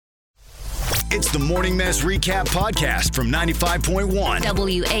It's the Morning Mess Recap Podcast from 95.1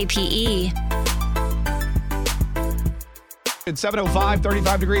 WAPE. It's 7:05,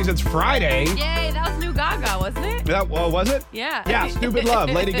 35 degrees. It's Friday. Yay, that was New Gaga, wasn't it? Was it? Yeah. Yeah, Stupid Love,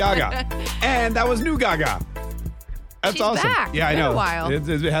 Lady Gaga. And that was New Gaga. That's She's awesome. back. Yeah, I It's been know. a while.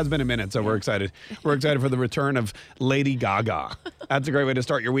 It has been a minute, so we're excited. We're excited for the return of Lady Gaga. That's a great way to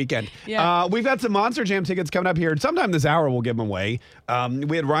start your weekend. Yeah. We've got some Monster Jam tickets coming up here. Sometime this hour, we'll give them away.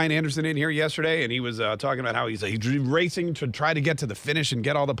 We had Ryan Anderson in here yesterday, and he was talking about how he's racing to try to get to the finish and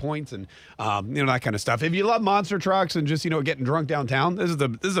get all the points and that kind of stuff. If you love monster trucks and just getting drunk downtown, this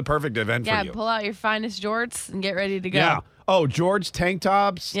is a perfect event for you. Yeah, pull out your finest jorts and get ready to go. Yeah. Oh, George tank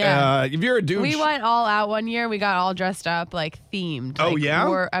tops. Yeah. If you're a dude. We went all out one year. We got all dressed up, themed. Oh,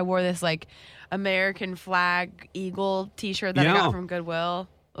 yeah? I wore this, American flag eagle T-shirt that I got from Goodwill.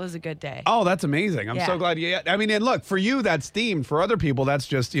 It was a good day. Oh, that's amazing. I'm so glad you. I mean, and look, for you, that's themed. For other people, that's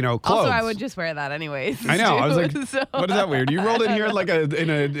just, clothes. Also, I would just wear that anyways. I know. I was like, so. what is that weird? You rolled in here in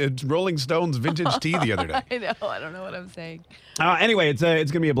a Rolling Stones vintage tee the other day. I know. I don't know what I'm saying. Anyway, it's going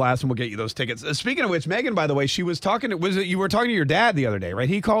to be a blast, and we'll get you those tickets. Speaking of which, Meghan, by the way, she was talking. You were talking to your dad the other day, right?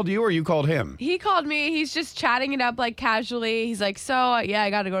 He called you, or you called him? He called me. He's just chatting it up casually. He's like, so, yeah, I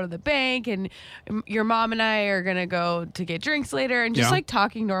got to go to the bank, and your mom and I are going to go to get drinks later, and just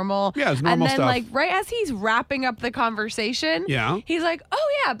talking normal. Yeah, it's normal stuff. And then, stuff. right as he's wrapping up the conversation, he's like,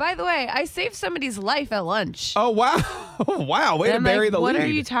 oh, yeah, by the way, I saved somebody's life at lunch. Oh, wow. Wow. Way to bury the lead. What are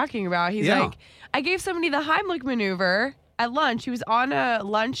you talking about? He's like, I gave somebody the Heimlich maneuver at lunch. He was on a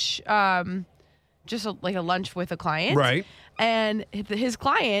lunch, just a lunch with a client. Right. And his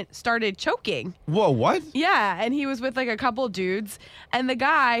client started choking. Whoa, what? Yeah, and he was with a couple dudes, and the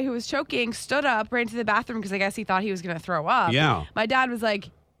guy who was choking stood up, ran to the bathroom because I guess he thought he was going to throw up. Yeah. My dad was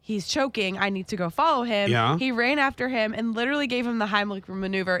like, he's choking. I need to go follow him. Yeah. He ran after him and literally gave him the Heimlich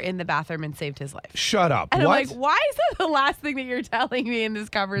maneuver in the bathroom and saved his life. Shut up. And what? I'm like, why is that the last thing that you're telling me in this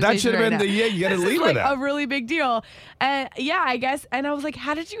conversation? That should have been you got to leave with that. A really big deal. And I guess. And I was like,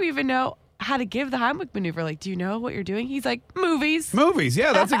 how did you even know how to give the Heimlich maneuver? Do you know what you're doing? He's like, movies. Movies,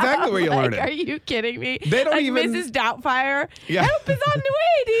 yeah, that's exactly where you learn it. Are you kidding me? They don't even. Mrs. Doubtfire. Yeah. Help is on the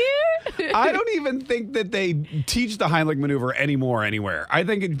way, dear. I don't even think that they teach the Heimlich maneuver anymore anywhere. I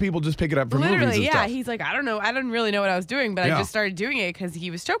think people just pick it up from movies and Literally, yeah. stuff. He's like, I don't know. I didn't really know what I was doing, but I just started doing it because he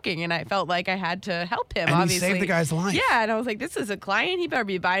was choking, and I felt like I had to help him, and obviously. he saved the guy's life. Yeah, and I was like, this is a client. He better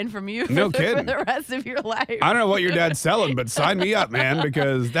be buying from you No for kidding. the rest of your life. I don't know what your dad's selling, but sign me up, man,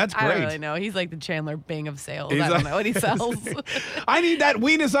 because that's great. I don't really know. He's like the Chandler Bing of sales. He's I don't know what he sells. I need that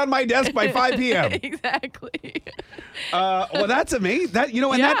weenus on my desk by 5 p.m. Exactly. Well, that's amazing.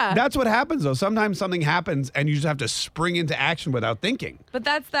 That's what happens, though. Sometimes something happens, and you just have to spring into action without thinking. But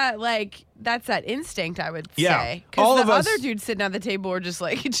that's that instinct, I would Yeah. say. All Because of the us- other dudes sitting at the table were just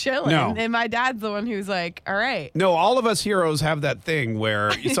chilling. No. And my dad's the one who's like, all right. No, all of us heroes have that thing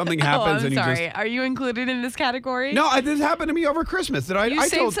where something happens I'm and sorry. you just. Are you included in this category? No, this happened to me over Christmas. You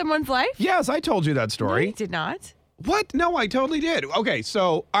saved someone's life? Yes, I told you that No, story. you did not. What? No, I totally did. Okay,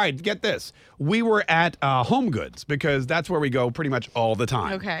 so, all right, get this. We were at Home Goods because that's where we go pretty much all the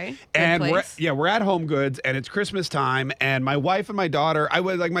time. Okay. And Good place. we're at Home Goods, and it's Christmas time, and my wife and my daughter,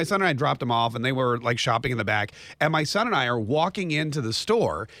 my son and I dropped them off, and they were shopping in the back, and my son and I are walking into the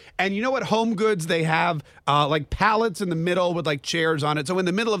store, and you know what Home Goods, they have pallets in the middle with chairs on it. So in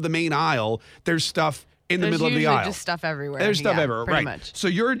the middle of the main aisle, there's stuff in the middle of the aisle. Just stuff everywhere. There's stuff everywhere, pretty right? Much. So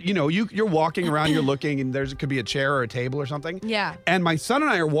you're walking around, you're looking, and it could be a chair or a table or something. Yeah. And my son and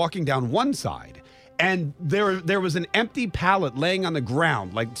I are walking down one side, and there was an empty pallet laying on the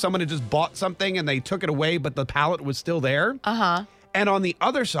ground, like someone had just bought something and they took it away, but the pallet was still there. And on the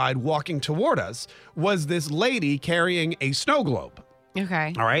other side, walking toward us, was this lady carrying a snow globe.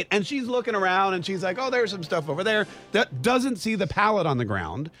 Okay. All right. And she's looking around and she's like, oh, there's some stuff over there. That doesn't see the pallet on the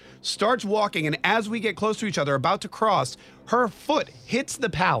ground, starts walking. And as we get close to each other, about to cross, her foot hits the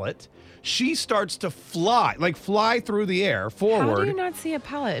pallet. She starts to fly through the air forward. How do you not see a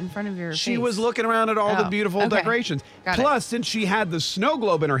pallet in front of your She face? was looking around at all the beautiful decorations. Got it. Plus, since she had the snow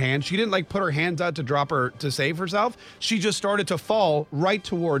globe in her hand, she didn't put her hands out to save herself. She just started to fall right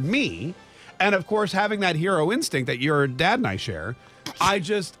toward me. And of course, having that hero instinct that your dad and I share, I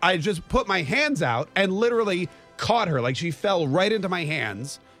just put my hands out and literally caught her. She fell right into my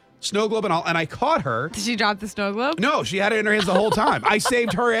hands, snow globe and all, and I caught her. Did she drop the snow globe? No, she had it in her hands the whole time. I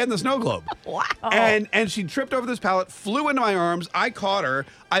saved her and the snow globe. Wow. And she tripped over this pallet, flew into my arms. I caught her.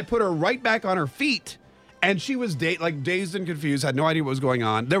 I put her right back on her feet. And she was dazed and confused, had no idea what was going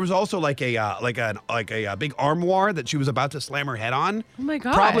on. There was also a big armoire that she was about to slam her head on. Oh my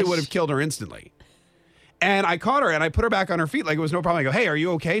gosh. Probably would have killed her instantly. And I caught her and I put her back on her feet like it was no problem. I go, hey, are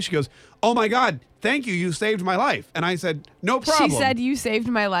you okay? She goes, oh my God, thank you. You saved my life. And I said, no problem. She said, you saved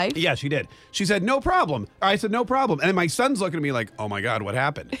my life? Yeah, she did. She said, no problem. I said, no problem. And then my son's looking at me like, oh my God, what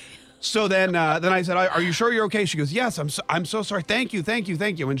happened? So then I said, are you sure you're okay? She goes, yes, I'm so sorry. Thank you.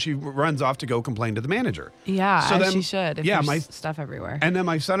 And she runs off to go complain to the manager. Yeah, so then, she should. If yeah, there's stuff everywhere. And then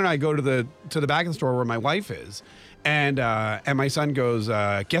my son and I go to the back of the store where my wife is. And my son goes,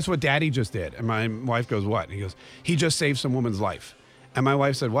 guess what Daddy just did? And my wife goes, what? And he goes, he just saved some woman's life. And my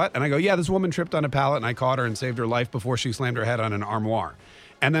wife said, what? And I go, yeah, this woman tripped on a pallet and I caught her and saved her life before she slammed her head on an armoire.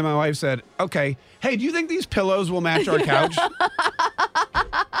 And then my wife said, okay, hey, do you think these pillows will match our couch?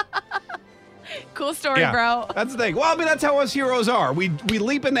 Cool story, bro. That's the thing. Well, I mean, that's how us heroes are. We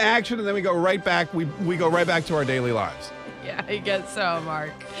leap into action and then we go right back. We go right back to our daily lives. Yeah, I guess so,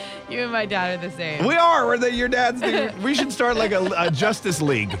 Mark. You and my dad are the same. We are. Your dad's. We should start like a Justice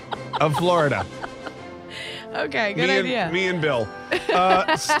League of Florida. Okay, good idea. Me and Bill.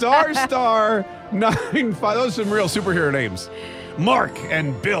 Star 95. Those are some real superhero names. Mark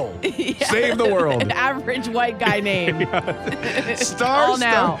and Bill save the world. An average white guy name. Star.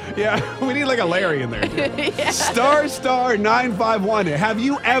 Now. Yeah, we need like a Larry in there. Star 951. Have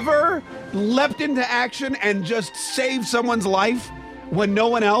you ever leapt into action and just saved someone's life when no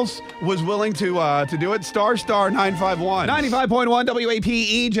one else was willing to do it? Star 951. 95.1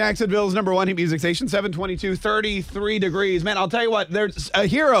 WAPE, Jacksonville's number 1 hit music station, 722, 33 degrees. Man, I'll tell you what, there's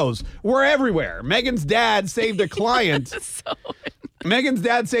heroes. We're everywhere. Meghan's dad saved a client. Meghan's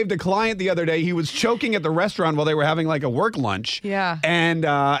dad saved a client the other day. He was choking at the restaurant while they were having like a work lunch. Yeah.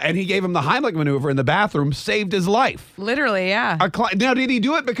 And he gave him the Heimlich maneuver in the bathroom, saved his life. Literally, yeah. Now, did he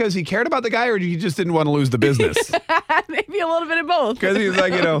do it because he cared about the guy or he just didn't want to lose the business? Maybe a little bit of both. Because he's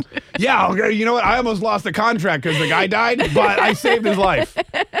like, yeah, you know what? I almost lost the contract because the guy died, but I saved his life.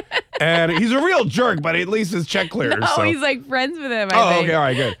 And he's a real jerk, but at least his check clears. No, so. he's like friends with him, I think. Okay, all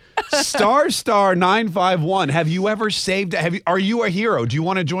right, good. Star 951. Have you ever saved? Are you a hero? Do you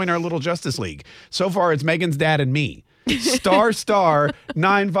want to join our little Justice League? So far, it's Meghan's dad and me. Star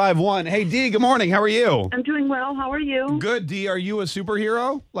 951. Hey, Dee, good morning. How are you? I'm doing well. How are you? Good, Dee. Are you a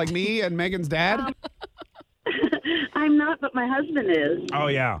superhero like me and Meghan's dad? I'm not, but my husband is. Oh,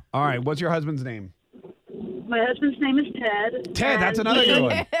 yeah. All right. What's your husband's name? My husband's name is Ted. Ted, that's another good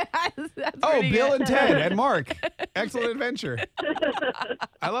one. Oh, Bill and Ted and Mark. Excellent adventure.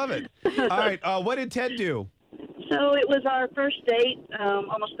 I love it. All right. What did Ted do? So it was our first date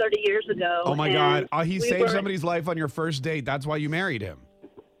almost 30 years ago. Oh, my God. He saved somebody's life on your first date. That's why you married him.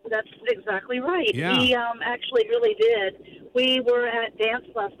 That's exactly right. Yeah. He actually really did. We were at dance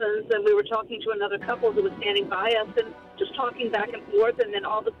lessons, and we were talking to another couple who was standing by us and just talking back and forth, and then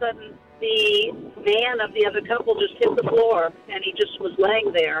all of a sudden the man of the other couple just hit the floor, and he just was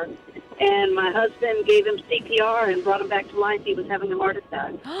laying there. And my husband gave him CPR and brought him back to life. He was having a heart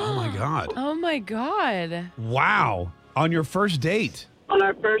attack. Oh, my God. Oh, my God. Wow. On your first date. On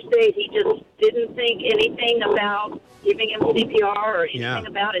our first date, he just didn't think anything about giving him CPR or anything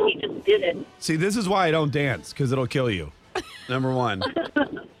about it. He just did it. See, this is why I don't dance, because it'll kill you. Number one.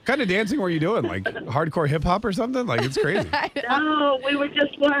 What kind of dancing were you doing? Like hardcore hip hop or something? Like, it's crazy. No, we were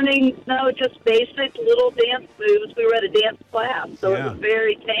just learning, just basic little dance moves. We were at a dance class, so it was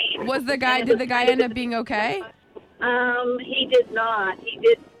very tame. Did the guy end up being okay? He did not. He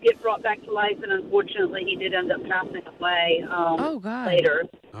did get brought back to life, and unfortunately, he did end up passing away later.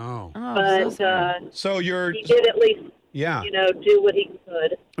 Oh. But so he did at least, do what he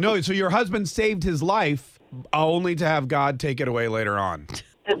could. No, so your husband saved his life only to have God take it away later on.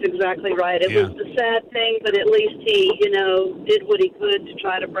 That's exactly right. It was the sad thing, but at least he, did what he could to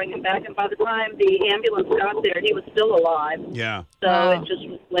try to bring him back. And by the time the ambulance got there, he was still alive. Yeah. So it just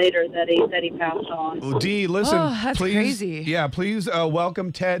was later that he passed on. Well, Dee, listen, that's please, crazy. Yeah, please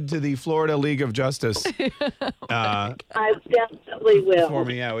welcome Ted to the Florida League of Justice. I definitely will. For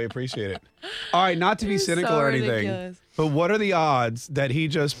me, we appreciate it. All right, not to be cynical or anything, ridiculous. but what are the odds that he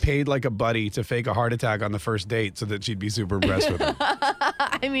just paid like a buddy to fake a heart attack on the first date so that she'd be super impressed with him?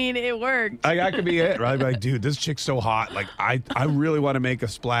 I mean, it worked. That could be it, right? Like, dude, this chick's so hot. Like, I really want to make a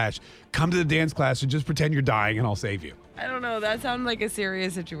splash. Come to the dance class and just pretend you're dying and I'll save you. I don't know. That sounded like a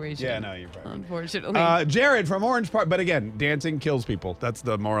serious situation. Yeah, no, you're probably. Unfortunately. Jared from Orange Park. But again, dancing kills people. That's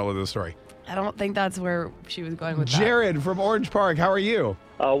the moral of the story. I don't think that's where she was going with that. Jared from Orange Park. How are you?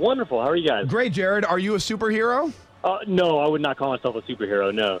 Wonderful. How are you guys? Great, Jared. Are you a superhero? No, I would not call myself a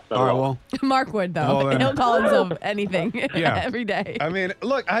superhero. No. All right, well. Mark would, though. Well, then- He'll call himself anything Yeah. every day. I mean,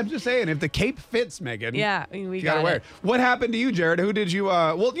 look, I'm just saying, if the cape fits, Meghan, Yeah, I mean, we you gotta got wear it. it. What happened to you, Jared? Who did you?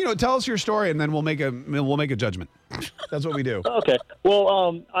 Well, tell us your story, and then we'll make a judgment. That's what we do. Okay.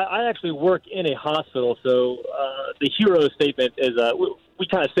 Well, I actually work in a hospital, so the hero statement is we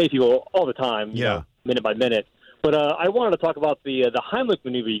kind of say people all the time, you know, minute by minute. But I wanted to talk about the Heimlich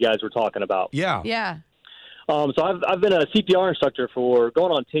maneuver you guys were talking about. Yeah. Yeah. So I've been a CPR instructor for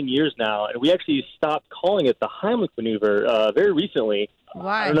going on 10 years now, and we actually stopped calling it the Heimlich maneuver very recently.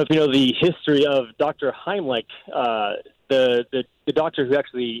 Why? I don't know if you know the history of Dr. Heimlich, the doctor who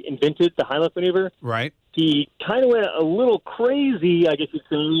actually invented the Heimlich maneuver. Right. He kind of went a little crazy, I guess you'd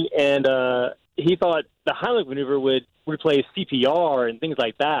say, and he thought the Heimlich maneuver would replace CPR and things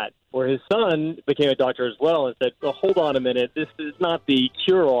like that. Where his son became a doctor as well and said, well, hold on a minute, this is not the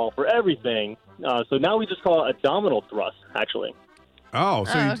cure-all for everything. So now we just call it abdominal thrust, actually. Oh,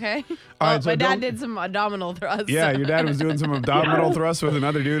 so okay. All right, Well, so my dad don't- did some abdominal thrusts. yeah, your dad was doing some abdominal thrusts with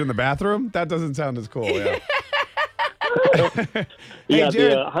another dude in the bathroom. That doesn't sound as cool. Yeah. Yeah,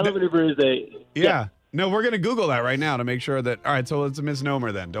 Jared, the Heimlich maneuver is a... Yeah. No, we're gonna Google that right now to make sure that. All right, so it's a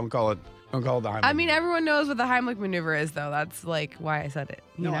misnomer then. Don't call it the Heimlich. I mean, everyone knows what the Heimlich maneuver is, though. That's like why I said it.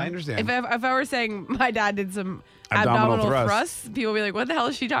 You No, know? I understand. If I were saying my dad did some Abdominal abdominal thrusts. thrusts, people would be like, "What the hell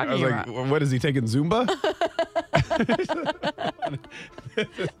is she I talking was about?" like, what is he taking Zumba?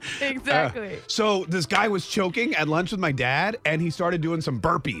 Exactly. So this guy was choking at lunch with my dad, and he started doing some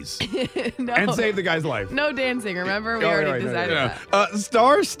burpees No. and saved the guy's life. No dancing. Remember, we Oh, already right, decided yeah.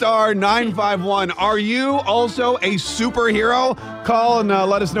 that. Star 951. Are you also a superhero? Call and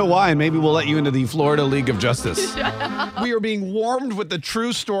let us know why, and maybe we'll let you into the Florida League of Justice. We are being warmed with the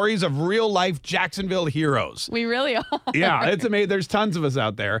true stories of real life Jacksonville heroes. We really are. Yeah, it's amazing. There's tons of us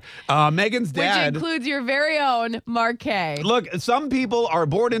out there. Megan's dad. Which includes your very own Mark K. Look, some people are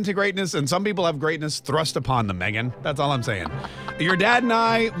born into greatness, and some people have greatness thrust upon them, Megan. That's all I'm saying. Your dad and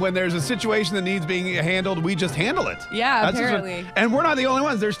I, when there's a situation that needs being handled, we just handle it. Yeah, That's just what- apparently. and we're not the only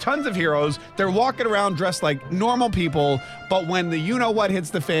ones. There's tons of heroes. They're walking around dressed like normal people, but when the you-know-what hits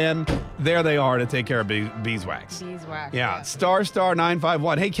the fan, there they are to take care of beeswax. Beeswax. Yeah, star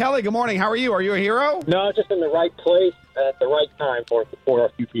 951. Hey, Kelly, good morning. How are you? Are you a hero? No, just in the right place at the right time for a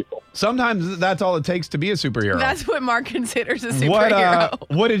few people. Sometimes that's all it takes to be a superhero. That's what Mark considers a superhero.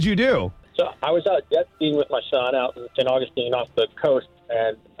 What did you do? So I was out jet skiing with my son out in St. Augustine off the coast,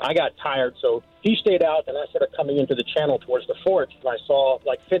 and I got tired, so he stayed out, and I started coming into the channel towards the fort, and I saw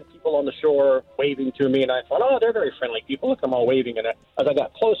like 10 people on the shore waving to me, and I thought, oh, they're very friendly people. Look, I'm all waving, and as I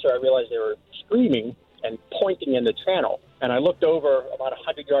got closer, I realized they were screaming and pointing in the channel. And I looked over about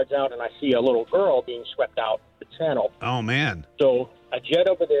 100 yards out, and I see a little girl being swept out the channel. Oh, man. So I jet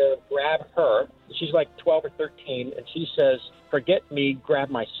over there, grab her. She's like 12 or 13, and she says, forget me, grab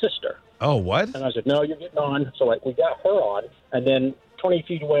my sister. Oh, what? And I said, no, you're getting on. So we got her on. And then 20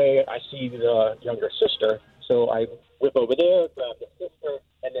 feet away, I see the younger sister. So I whip over there, grab the sister,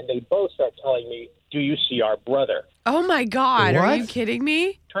 and then they both start telling me, do you see our brother? Oh my God. Are What? you kidding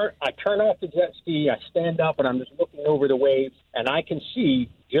me? I turn off the jet ski, I stand up, and I'm just looking over the waves, and I can see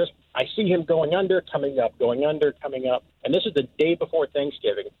I see him going under, coming up, going under, coming up. And this is the day before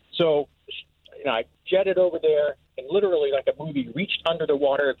Thanksgiving. So, I jetted over there and literally, like a movie, reached under the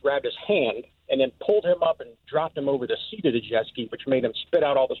water, grabbed his hand, and then pulled him up and dropped him over the seat of the jet ski, which made him spit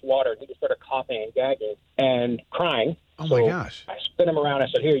out all this water. And he just started coughing and gagging and crying. Oh, So my gosh. I spin him around. I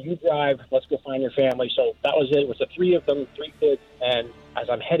said, here, you drive. Let's go find your family. So that was it. It was the three of them, three kids. And as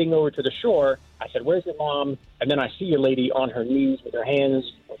I'm heading over to the shore, I said, where's your mom? And then I see a lady on her knees with her hands,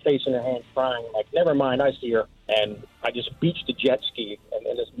 her face in her hands, crying. I'm like, never mind, I see her. And I just beached the jet ski,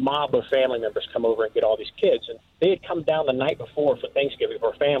 and this mob of family members come over and get all these kids. And they had come down the night before for Thanksgiving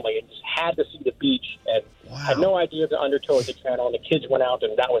for family and just had to see the beach and had no idea the undertow of the channel. And the kids went out,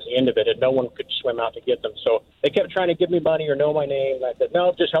 and that was the end of it, and no one could swim out to get them. So they kept trying to give me money or know my name. And I said,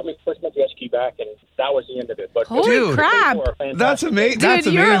 no, just help me push my jet ski back, and that was the end of it. But Holy Dude, crap. That's amazing. Dude, That's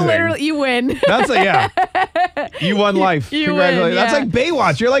you're amazing. literally, you win. That's you won life. You Congratulations. win, That's yeah. like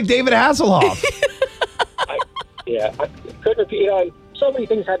Baywatch. You're like David Hasselhoff. I couldn't repeat. So many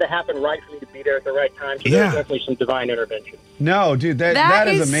things had to happen right for me to be there at the right time. So there was definitely some divine intervention. No, dude, that that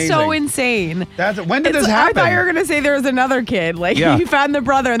is amazing. so insane. When did this I happen? thought you were gonna say there was another kid. Like Yeah. you found the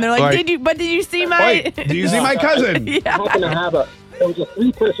brother, and they're like, Right. did you see my? Wait, do you see my cousin? I happened to have it was a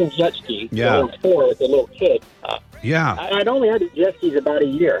three-person jet ski. Yeah. There were four with a little kid. Yeah. I'd only had the jet skis about a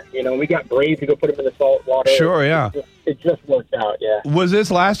year. We got brave to go put them in the salt water. Sure, yeah. It just worked out, yeah. Was this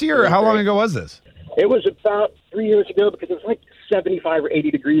last year, or how long ago was this? It was about 3 years ago because it was like 75 or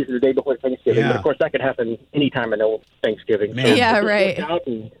 80 degrees the day before Thanksgiving. Yeah. But of course, that could happen anytime in Thanksgiving. Man. Yeah, we just right. looked out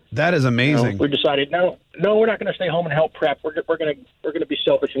and, That is amazing. we decided, no, we're not going to stay home and help prep. We're going to be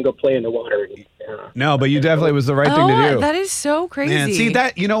selfish and go play in the water. No, but you definitely was the right thing to do. That is so crazy. Man, see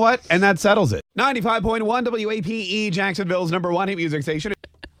that? You know what? And that settles it. 95.1 WAPE, Jacksonville's #1 hit music station.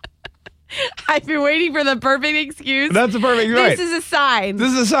 I've been waiting for the perfect excuse. That's the perfect right. This is a sign.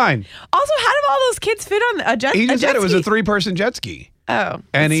 This is a sign. Also, how did all those kids fit on a jet? He just said it was a ski? 3-person jet ski. Oh,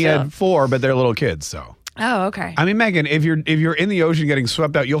 And he still. had 4, but they're little kids, so. Oh, okay. I mean, Megan, if you're in the ocean getting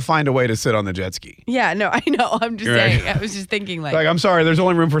swept out, you'll find a way to sit on the jet ski. Yeah, no, I know. I'm just Right. saying. I was just thinking Like, I'm sorry, there's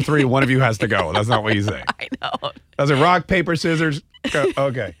only room for 3. One of you has to go. That's not what you say. I know. That's a rock, paper, scissors. Go.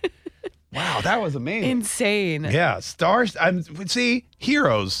 Okay. Wow, that was amazing. Insane. Yeah, stars. See,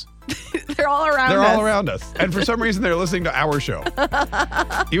 heroes. They're all around They're us. all around us. And for some reason, they're listening to our show.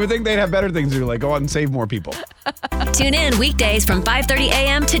 You would think they'd have better things to do, like go out and save more people. Tune in weekdays from 5:30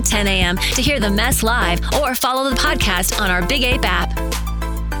 a.m. to 10 a.m. to hear the mess live or follow the podcast on our Big Ape app.